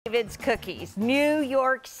David's Cookies, New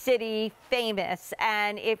York City famous.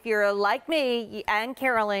 And if you're like me and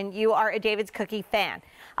Carolyn, you are a David's Cookie fan.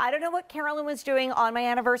 I don't know what Carolyn was doing on my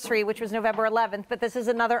anniversary, which was November 11th, but this is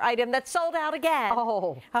another item that's sold out again.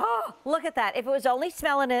 Oh, look at that. If it was only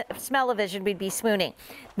smell-o-vision, we'd be swooning.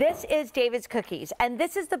 This is David's Cookies, and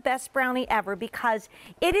this is the best brownie ever because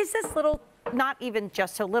it is this little, not even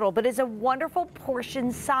just so little, but is a wonderful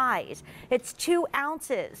portion size. It's 2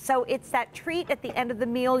 ounces. So it's that treat at the end of the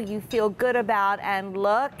meal you feel good about, and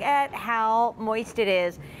look at how moist it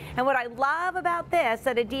is. And what I love about this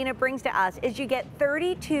that Adina brings to us is you get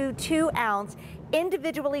 32 2-ounce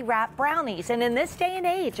individually wrapped brownies. And in this day and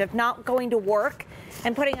age of not going to work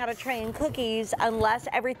and putting out a tray of cookies unless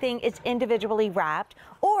everything is individually wrapped,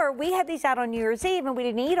 or we had these out on New Year's Eve and we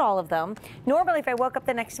didn't eat all of them. Normally, if I woke up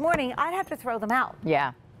the next morning, I'd have to throw them out.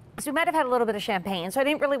 Yeah. So we might have had a little bit of champagne, so I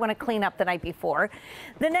didn't really want to clean up the night before.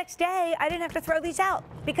 The next day, I didn't have to throw these out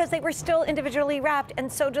because they were still individually wrapped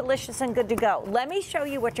and so delicious and good to go. Let me show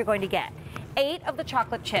you what you're going to get. 8 of the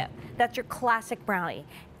chocolate chip. That's your classic brownie.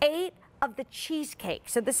 8 of the cheesecake.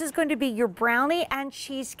 So this is going to be your brownie and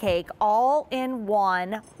cheesecake all in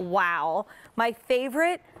one. Wow. My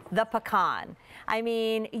favorite, the pecan. I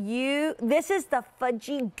mean, this is the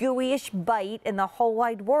fudgy, gooey-ish bite in the whole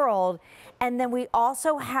wide world. And then we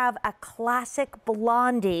also have a classic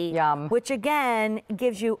blondie, which again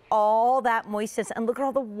gives you all that moistness. And look at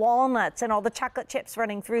all the walnuts and all the chocolate chips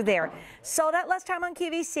running through there. Sold out last time on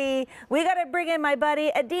QVC. We got to bring in my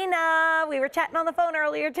buddy Adina. We were chatting on the phone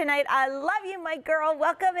earlier tonight. I love you, my girl.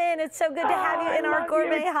 Welcome in. It's so good to have you in our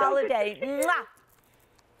gourmet holiday. Mwah.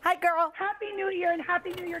 Hi, girl. Happy New Year, and Happy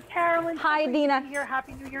New Year, Carolyn. Hi, Dina.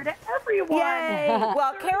 Happy New Year to everyone. Yay.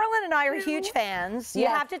 Well, Carolyn and I are huge fans. You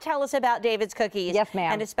have to tell us about David's Cookies. Yes,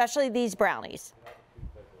 ma'am. And especially these brownies.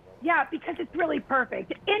 Yeah, because it's really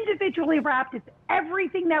perfect. Individually wrapped, it's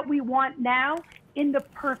everything that we want now in the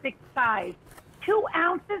perfect size. 2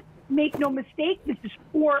 ounces, make no mistake, this is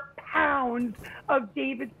 4 pounds of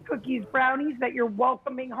David's Cookies brownies that you're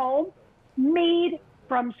welcoming home, made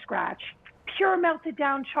from scratch. Pure melted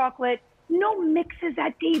down chocolate, no mixes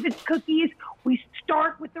at David's Cookies. We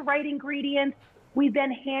start with the right ingredients. We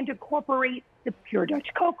then hand incorporate the pure Dutch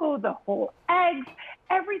cocoa, the whole eggs,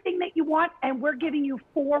 everything that you want, and we're giving you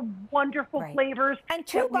 4 wonderful flavors. And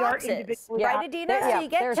 2 boxes, right, Adina? So you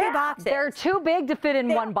get 2 boxes. They're too big to fit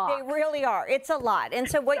in one box. They really are. It's a lot. And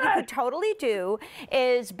so what you could totally do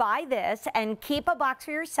is buy this and keep a box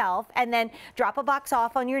for yourself and then drop a box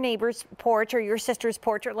off on your neighbor's porch or your sister's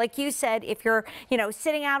porch, or like you said, if you're,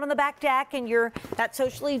 sitting out on the back deck and you're that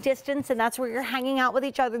socially distanced and that's where you're hanging out with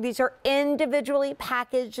each other. These are individually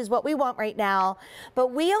packaged is what we want right now.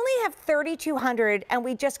 But we only have 3,200 and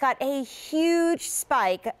we just got a huge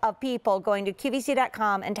spike of people going to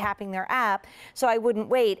QVC.com and tapping their app, so I wouldn't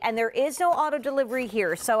wait. And there is no auto delivery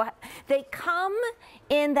here, so they come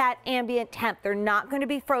in that ambient temp. They're not going to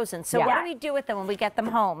be frozen. So what do we do with them when we get them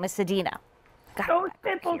home, Miss Adina? So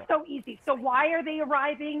simple, so easy. So why are they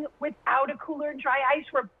arriving without a cooler and dry ice?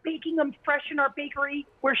 We're baking them fresh in our bakery.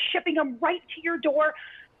 We're shipping them right to your door.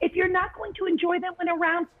 If you're not going to enjoy them in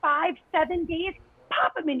around 5-7 days,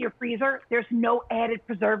 pop them in your freezer. There's no added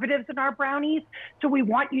preservatives in our brownies, so we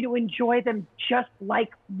want you to enjoy them just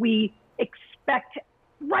like we expect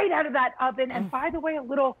right out of that oven. And by the way, a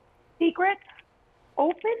little secret,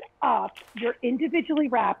 open up your individually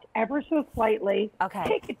wrapped ever so slightly.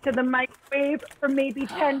 Take it to the microwave for maybe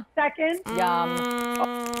 10 seconds.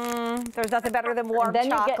 There's nothing better than warm then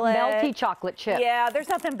chocolate. You get melty chocolate chip. Yeah, there's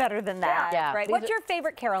nothing better than that. Right. What's your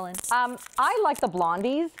favorite, Carolyn? I like the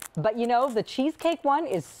blondies, but the cheesecake one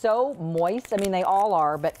is so moist. I mean, they all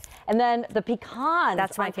are, and then the pecans.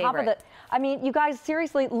 That's my favorite. Top of it. I mean, you guys,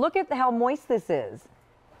 seriously, look at how moist this is.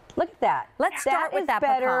 Look at that. Let's start with that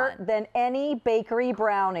better pecan. than any bakery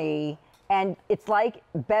brownie. And it's like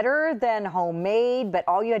better than homemade, but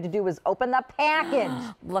all you had to do was open the package.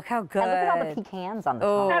 Look how good. And look at all the pecans on the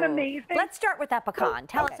top. Isn't that amazing? Let's start with that pecan.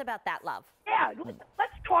 Tell us about that, love. Yeah,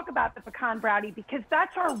 let's talk about the pecan brownie because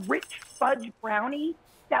that's our rich fudge brownie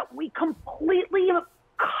that we completely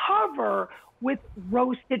cover with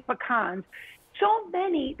roasted pecans. So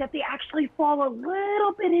many that they actually fall a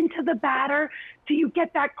little bit into the batter, so you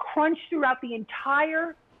get that crunch throughout the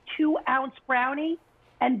entire 2-ounce brownie.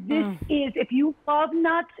 And this is, if you love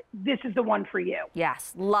nuts, this is the one for you.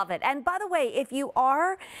 Yes, love it. And by the way, if you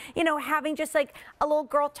are, having just like a little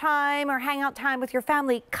girl time or hangout time with your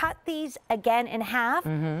family, cut these again in half.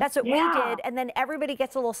 That's what we did. And then everybody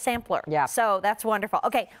gets a little sampler. So that's wonderful.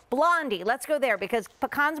 Okay, blondie, let's go there because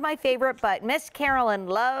pecan's my favorite, but Miss Carolyn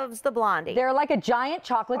loves the blondie. They're like a giant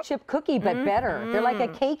chocolate chip cookie, but better. They're like a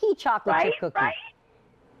cakey chocolate chip cookie.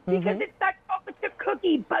 because it's that chocolate chip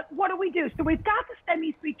cookie. But what do? So we've got the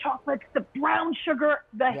semi-sweet chocolates, the brown sugar,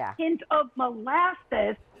 the hint of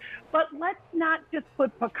molasses. But let's not just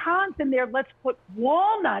put pecans in there. Let's put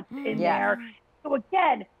walnuts in there. So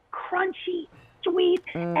again, crunchy, sweet.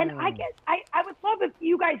 And I guess I would love if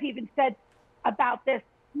you guys even said about this,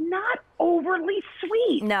 not overly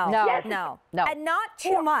sweet. No. Yes, And not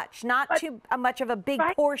too much, not too much of a big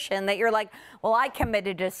portion that you're like, well, I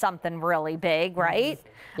committed to something really big, right?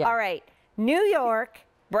 All right, New York,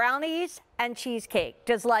 brownies and cheesecake.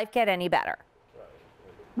 Does life get any better?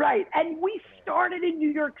 Right, and we started in New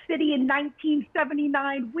York City in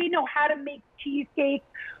 1979. We know how to make cheesecake.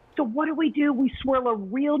 So what do? We swirl a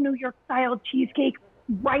real New York style cheesecake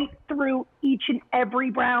right through each and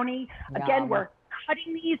every brownie. Again, we're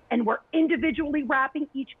cutting these and we're individually wrapping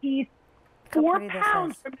each piece. 4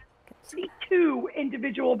 pounds for 32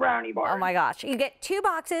 individual brownie bars. Oh my gosh. You get 2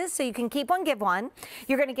 boxes, so you can keep one, give one.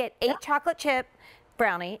 You're going to get 8 chocolate chip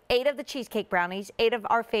brownie, 8 of the cheesecake brownies, 8 of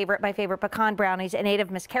our favorite, my favorite pecan brownies, and 8 of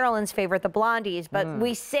Miss Carolyn's favorite, the blondies. But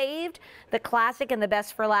we saved the classic and the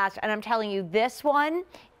best for last. And I'm telling you, this one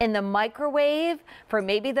in the microwave for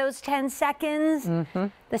maybe those 10 seconds,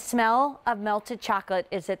 the smell of melted chocolate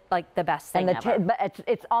is like the best thing ever. But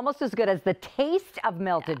it's almost as good as the taste of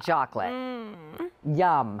melted chocolate.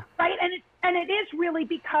 Yum. Right, and it is really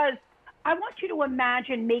because I want you to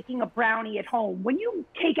imagine making a brownie at home. When you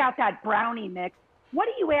take out that brownie mix, what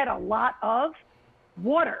do you add a lot of?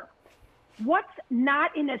 Water. What's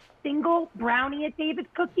not in a single brownie at David's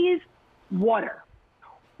Cookies? Water.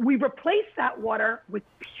 We replace that water with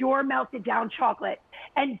pure melted down chocolate.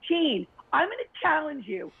 And Jane, I'm going to challenge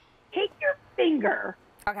you. Take your finger,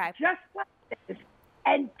 just like this,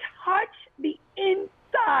 and touch the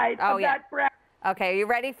inside of that brownie. Okay, are you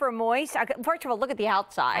ready for moist? Okay, first of all, look at the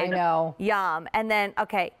outside. I know. Yum. And then,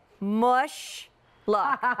 mush.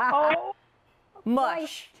 Look.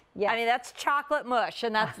 Mush. I mean, that's chocolate mush,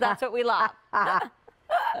 and that's what we love. Isn't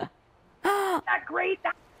that great?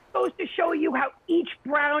 That goes to show you how each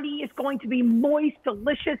brownie is going to be moist,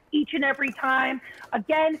 delicious each and every time.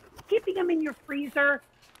 Again, keeping them in your freezer.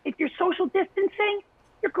 If you're social distancing,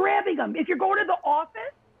 you're grabbing them. If you're going to the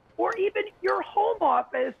office or even your home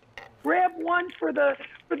office, grab one for the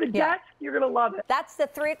desk. You're going to love it. That's the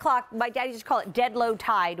 3 o'clock. My daddy used to call it dead low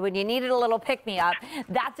tide. When you needed a little pick-me-up,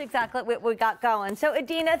 that's exactly what we got going. So,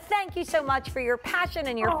 Adina, thank you so much for your passion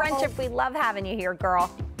and your friendship. We love having you here, girl.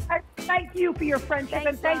 Thank you for your friendship. Thanks,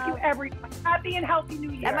 and thank you, everyone. Happy and healthy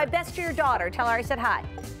New Year. And my best to your daughter. Tell her I said hi.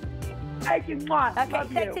 Thank you. Okay,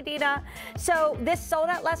 thanks, Adina. So this sold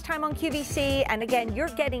out last time on QVC, and again, you're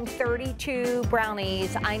getting 32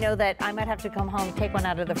 brownies. I know that I might have to come home, take one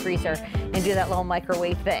out of the freezer, and do that little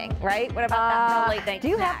microwave thing, right? What about that late night Do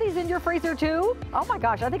you snack? have these in your freezer too? Oh my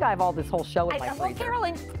gosh, I think I have all this whole show in my freezer. Well,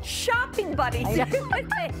 Carolyn, shopping buddies. If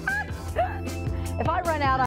I run out,